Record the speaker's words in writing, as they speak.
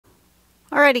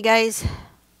Alrighty guys,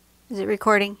 is it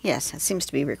recording? Yes, it seems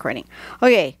to be recording.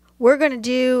 Okay, we're going to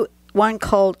do one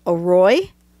called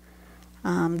Arroy.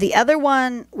 The other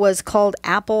one was called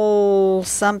Apple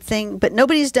something, but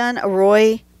nobody's done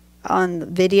Arroy on the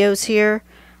videos here.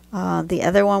 The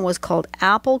other one was called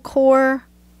Apple Core,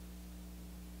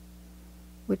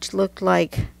 which looked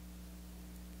like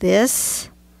this,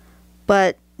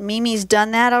 but Mimi's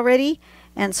done that already,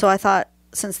 and so I thought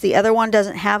since the other one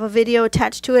doesn't have a video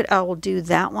attached to it, I will do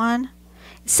that one.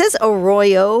 It says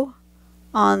Arroyo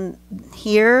on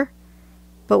here,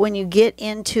 but when you get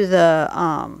into the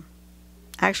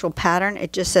actual pattern,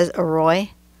 it just says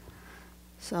Arroy.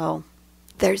 So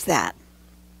there's that.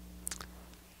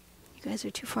 You guys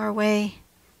are too far away.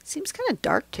 It seems kind of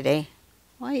dark today.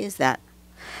 Why is that?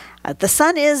 The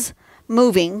sun is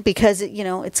moving because you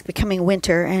know it's becoming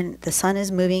winter, and the sun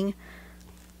is moving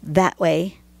that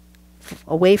way,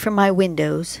 away from my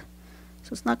windows,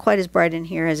 so it's not quite as bright in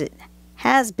here as it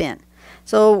has been.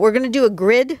 So we're going to do a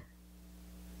grid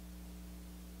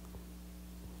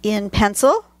in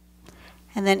pencil,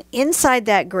 and then inside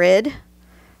that grid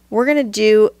we're going to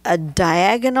do a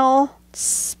diagonal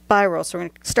spiral. So we're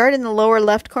going to start in the lower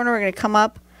left corner, we're going to come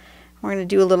up, we're going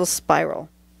to do a little spiral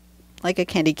like a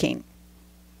candy cane,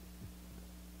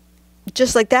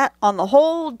 just like that on the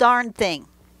whole darn thing.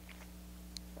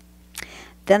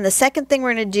 Then the second thing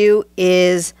we're going to do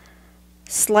is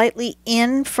slightly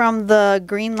in from the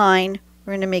green line,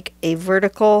 we're going to make a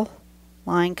vertical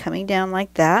line coming down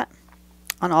like that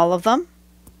on all of them.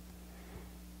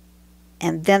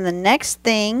 And then the next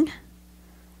thing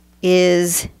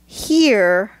is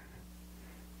here,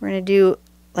 we're going to do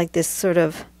like this sort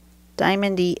of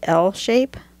diamondy L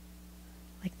shape,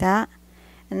 like that.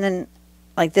 And then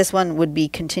like this one would be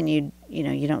continued, you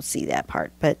know, you don't see that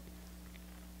part, but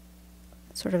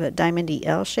sort of a diamondy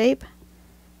L shape.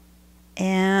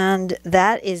 And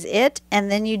that is it. And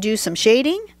then you do some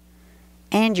shading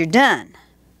and you're done.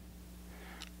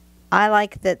 I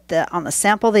like that on the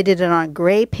sample they did it on a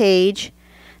gray page.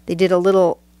 They did a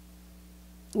little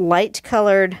light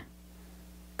colored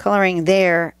coloring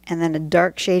there and then a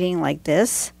dark shading like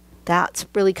this. That's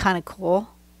really kind of cool.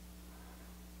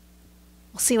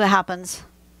 We'll see what happens.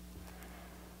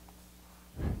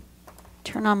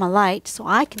 Turn on my light so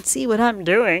I can see what I'm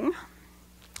doing.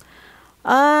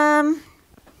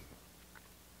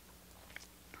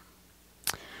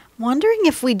 Wondering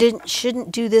if we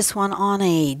shouldn't do this one on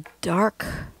a dark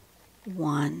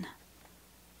one.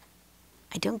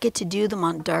 I don't get to do them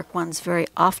on dark ones very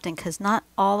often because not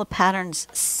all the patterns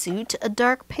suit a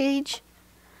dark page,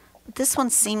 but this one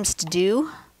seems to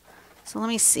do. So let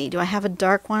me see, do I have a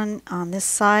dark one on this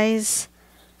size?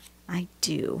 I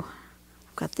do.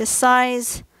 I've got this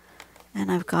size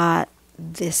and I've got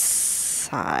this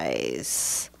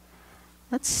size.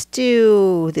 Let's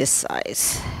do this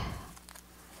size.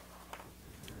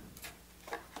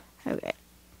 Okay.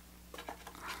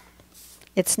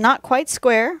 It's not quite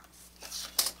square.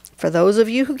 For those of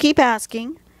you who keep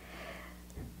asking,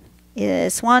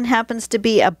 this one happens to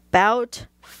be about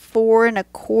 4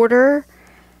 1/4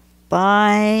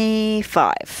 by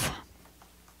 5.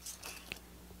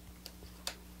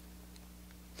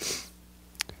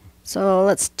 So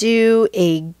let's do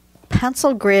a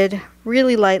pencil grid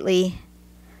really lightly.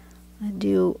 I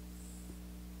do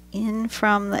in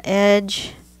from the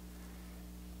edge.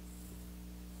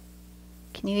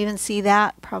 Can you even see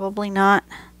that? Probably not.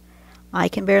 I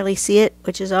can barely see it,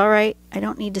 which is all right. I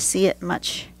don't need to see it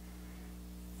much.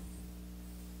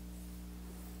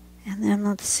 And then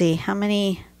let's see how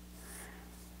many.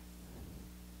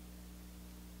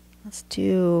 Let's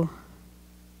do.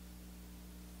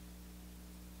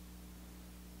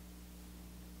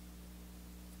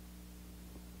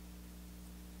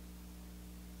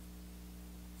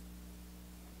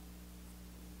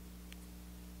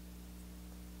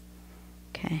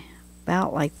 Okay,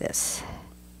 about like this.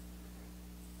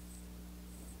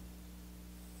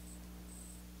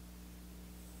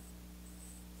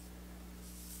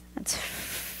 That's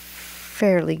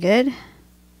fairly good.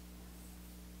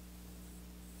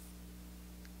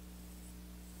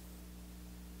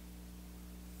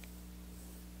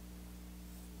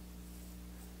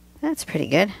 That's pretty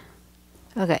good.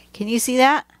 Okay, can you see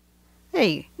that?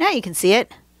 There now you can see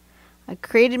it. I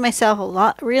created myself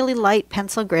a really light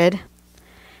pencil grid.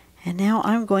 And now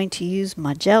I'm going to use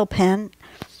my gel pen.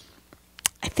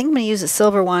 I think I'm going to use a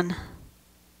silver one.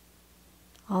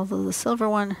 Although the silver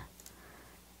one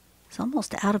is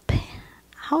almost out of pen.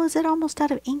 How is it almost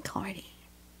out of ink already?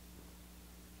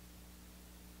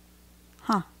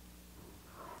 Huh.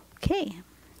 Okay.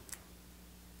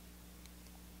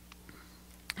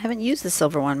 I haven't used the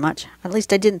silver one much. At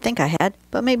least I didn't think I had,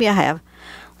 but maybe I have.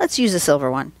 Let's use the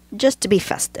silver one, just to be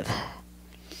festive.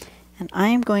 And I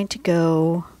am going to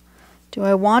go, do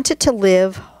I want it to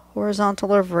live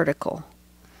horizontal or vertical?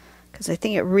 Because I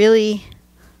think it really,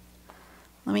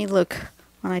 let me look.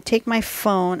 When I take my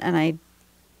phone and I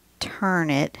turn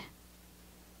it,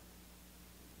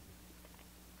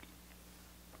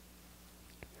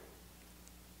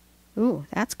 ooh,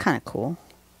 that's kind of cool.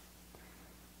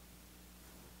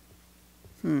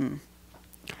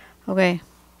 Okay.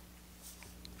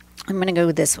 I'm going to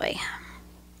go this way.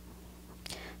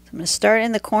 So I'm going to start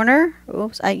in the corner.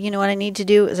 Oops, you know what I need to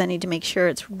do is I need to make sure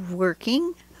it's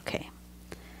working. Okay.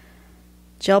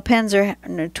 Gel pens are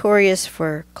notorious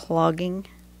for clogging.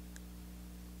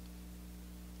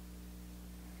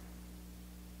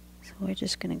 So we're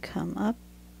just going to come up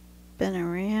and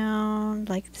around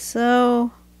like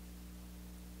so.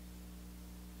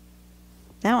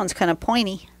 That one's kind of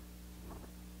pointy.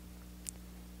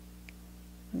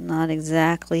 Not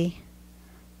exactly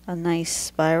a nice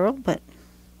spiral, but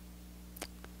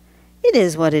it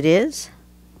is what it is.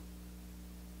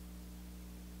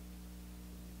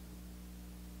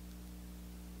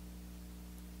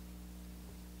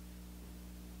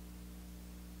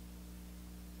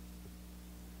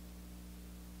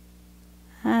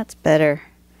 That's better.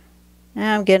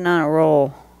 Now I'm getting on a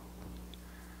roll.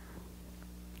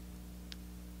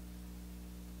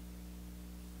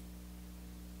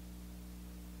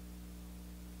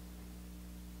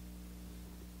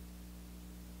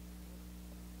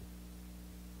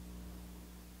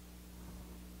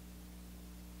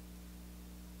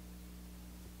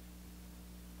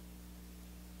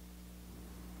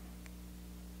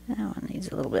 That one needs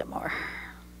a little bit more.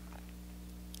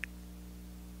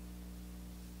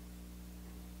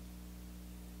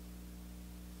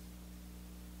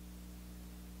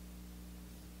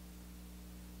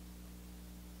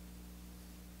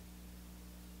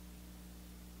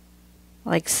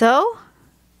 Like so.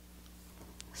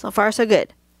 So far, so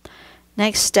good.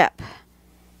 Next step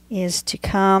is to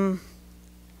come,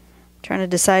 trying to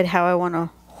decide how I want to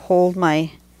hold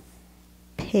my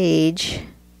page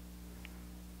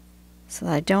so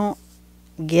that I don't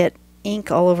get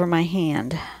ink all over my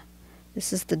hand.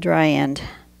 This is the dry end.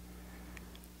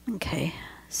 Okay,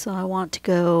 so I want to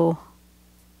go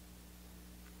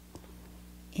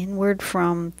inward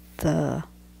from the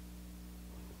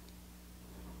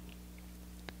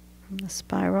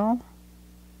spiral,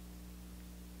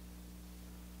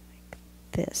 like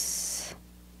this.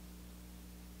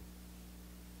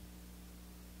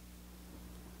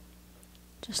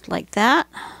 Just like that.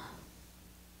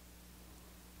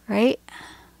 Right?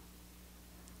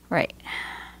 Right.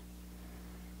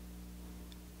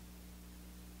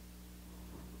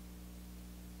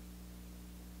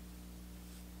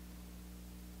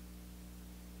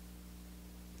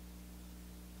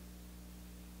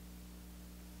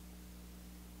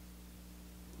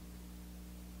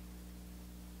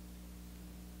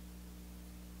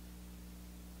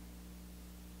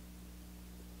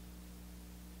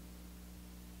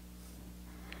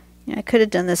 I could have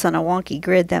done this on a wonky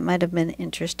grid. That might have been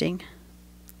interesting.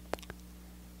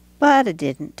 But I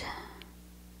didn't.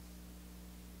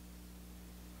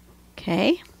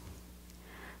 Okay.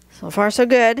 So far, so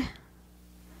good.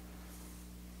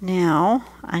 Now,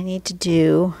 I need to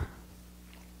do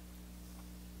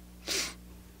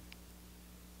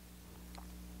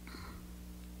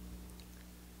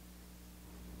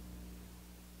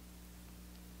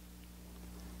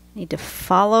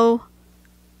follow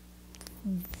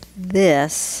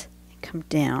this and come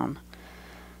down.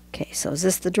 Okay, so is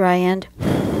this the dry end?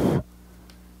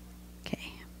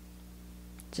 Okay.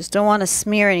 Just don't want to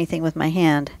smear anything with my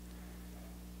hand.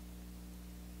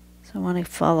 So I want to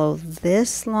follow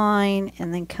this line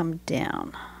and then come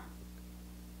down.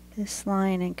 This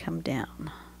line and come down.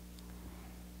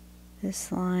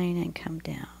 This line and come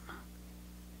down.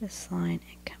 This line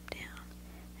and come down.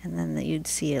 And then you'd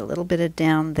see a little bit of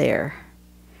down there.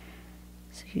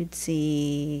 So you'd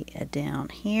see a down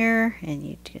here, and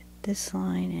you'd get this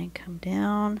line and come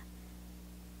down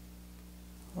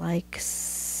like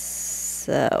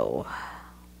so.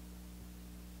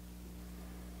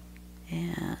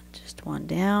 And just one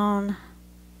down.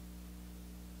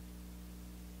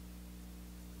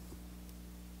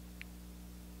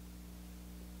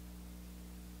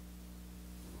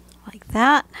 Like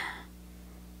that.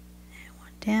 And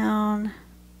one down.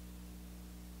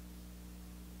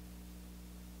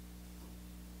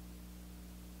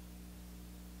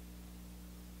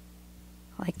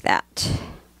 Like that.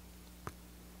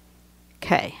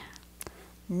 Okay.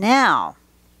 Now,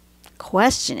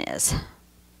 question is,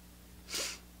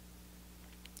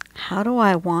 how do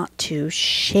I want to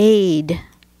shade,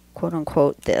 quote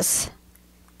unquote, this?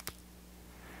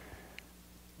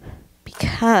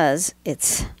 Because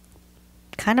it's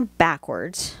kind of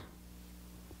backwards.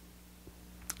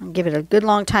 I'll give it a good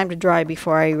long time to dry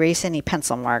before I erase any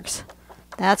pencil marks.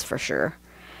 That's for sure.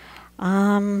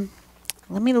 Let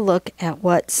me look at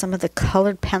what some of the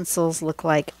colored pencils look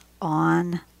like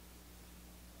on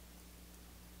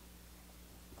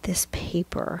this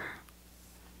paper.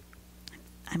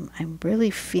 I'm really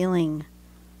feeling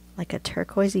like a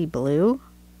turquoisey blue.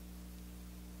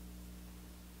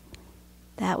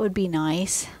 That would be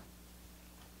nice.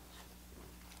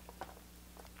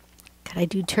 Could I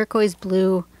do turquoise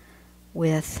blue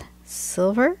with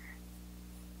silver?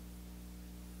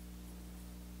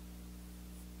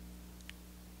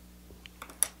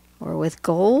 Or with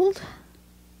gold?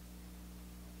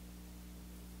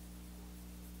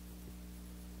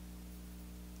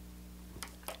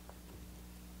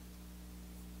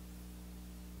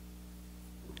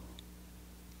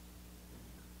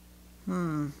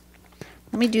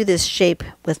 Let me do this shape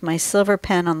with my silver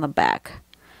pen on the back,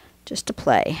 just to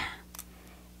play.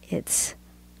 It's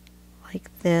like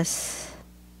this,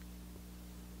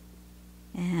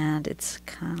 and it's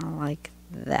kind of like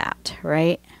that,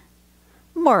 right?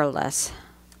 More or less.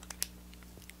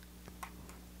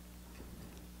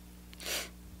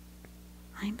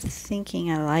 I'm thinking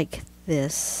I like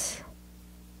this.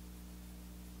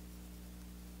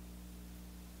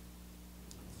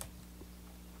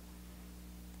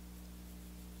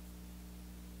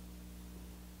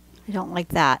 I don't like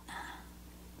that.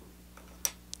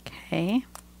 Okay.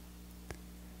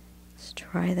 Let's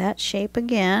try that shape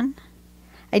again.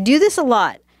 I do this a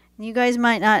lot. You guys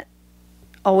might not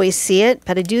always see it,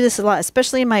 but I do this a lot,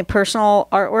 especially in my personal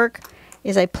artwork,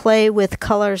 is I play with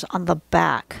colors on the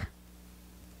back.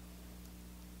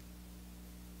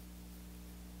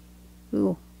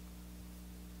 Ooh.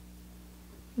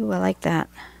 Ooh, I like that.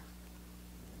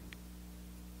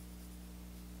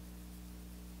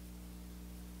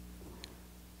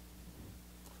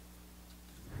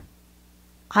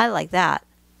 I like that.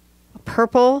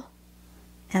 Purple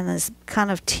and this kind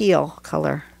of teal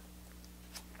color.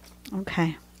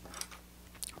 Okay.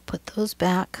 Put those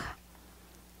back.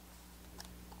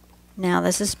 Now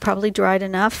this is probably dried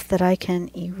enough that I can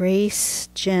erase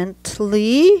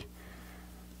gently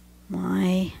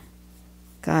my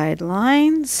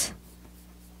guidelines.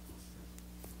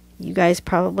 You guys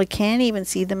probably can't even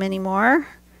see them anymore,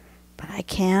 but I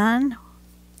can.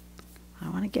 I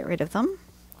want to get rid of them.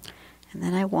 And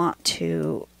then I want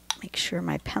to make sure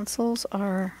my pencils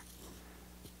are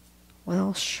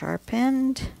well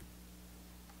sharpened.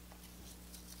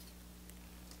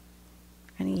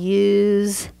 I'm going to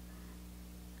use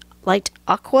light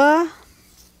aqua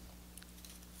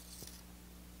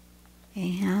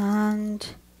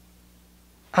and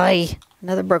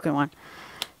another broken one.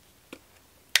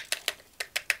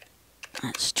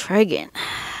 Let's try again.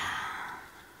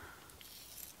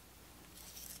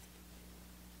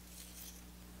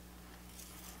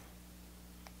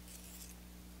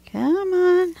 Come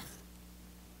on.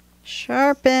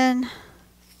 Sharpen.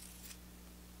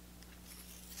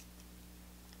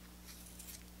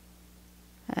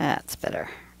 That's better.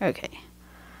 Okay.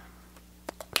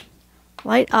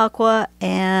 Light aqua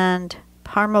and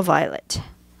Parma violet.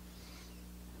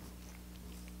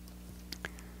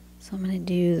 So I'm going to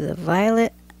do the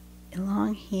violet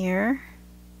along here.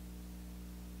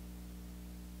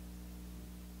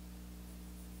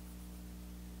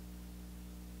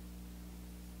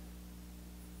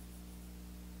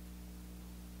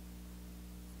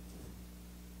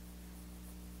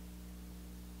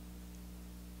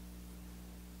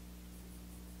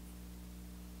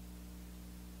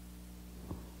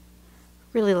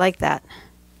 Really like that.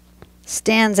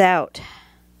 Stands out.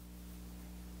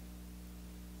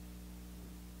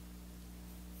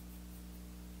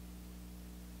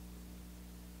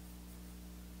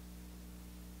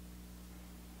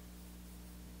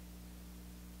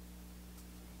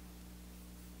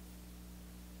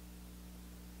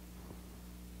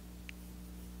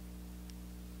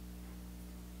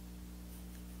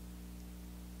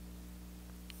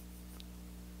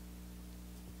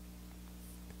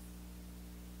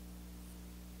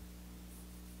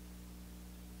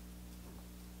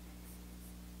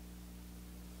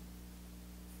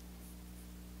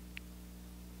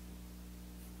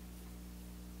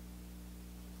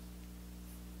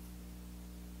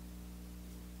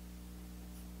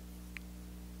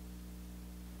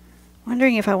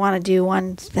 Wondering if I want to do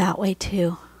one that way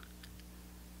too.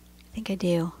 I think I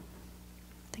do.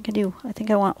 I think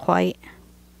I want white.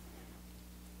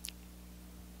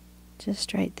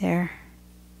 Just right there.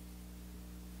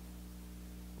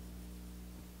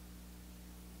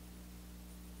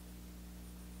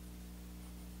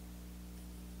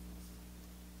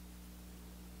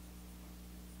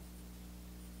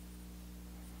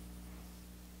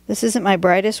 This isn't my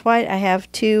brightest white. I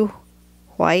have two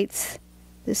whites.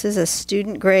 This is a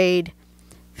student grade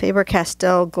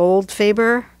Faber-Castell Gold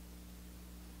Faber.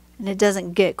 And it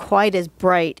doesn't get quite as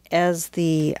bright as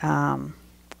the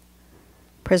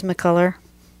Prismacolor,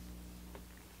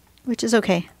 which is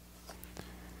okay.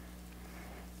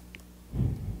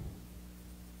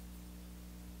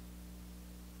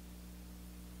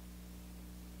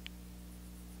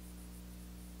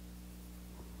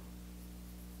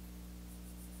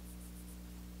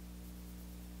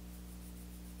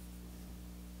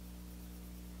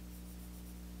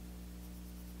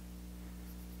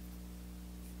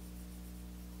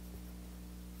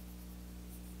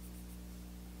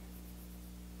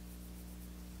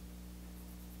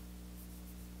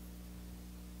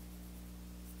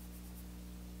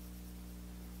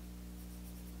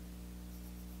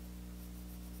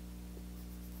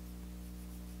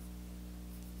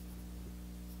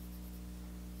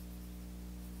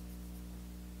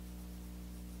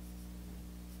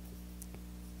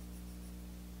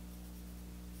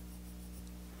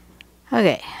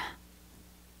 Okay.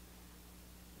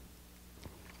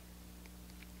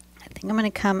 I think I'm going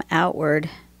to come outward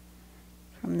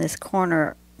from this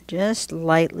corner just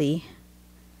lightly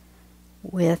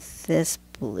with this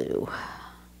blue.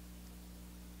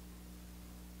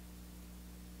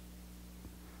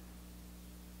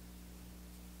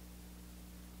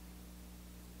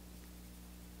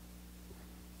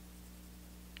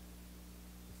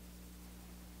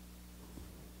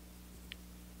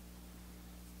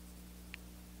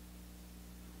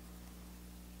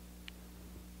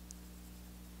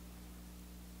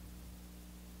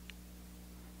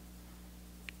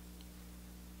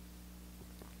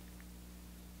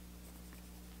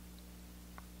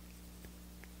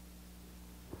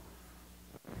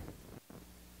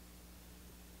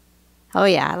 Oh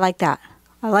yeah, I like that.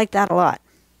 I like that a lot.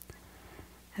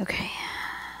 Okay.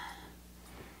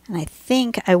 And I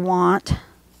think I want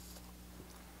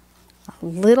a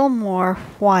little more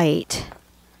white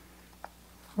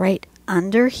right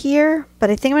under here, but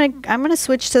I think I'm gonna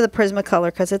switch to the Prismacolor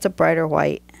because it's a brighter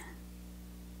white.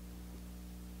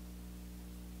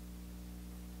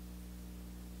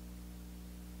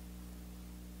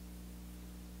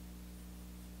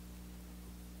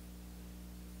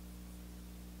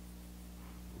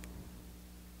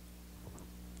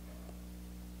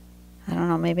 I don't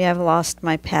know, maybe I've lost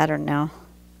my pattern now,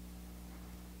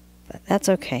 but that's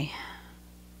okay.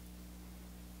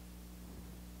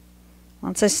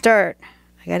 Once I start,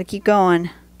 I gotta keep going.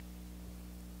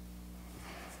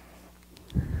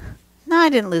 No, I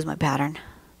didn't lose my pattern.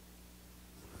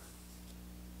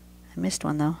 I missed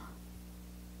one though.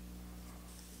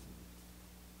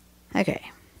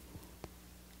 Okay.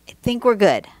 I think we're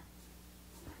good.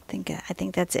 I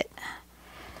think that's it.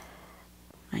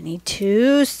 I need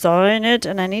to sign it,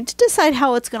 and I need to decide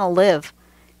how it's going to live,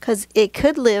 because it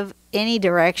could live any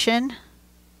direction.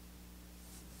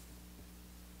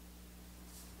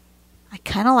 I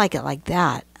kind of like it like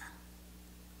that.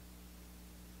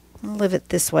 I'll live it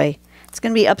this way. It's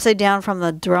going to be upside down from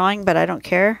the drawing, but I don't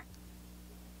care.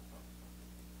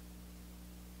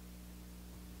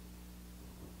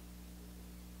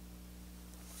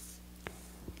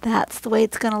 That's the way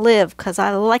it's going to live, because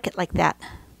I like it like that.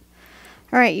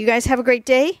 All right, you guys have a great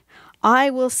day. I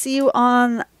will see you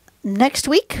on next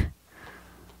week.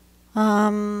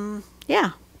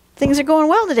 Yeah, things are going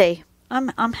well today. I'm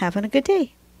having a good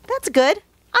day. That's good.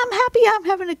 I'm happy I'm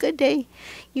having a good day.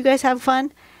 You guys have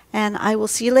fun, and I will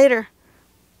see you later.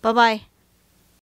 Bye-bye.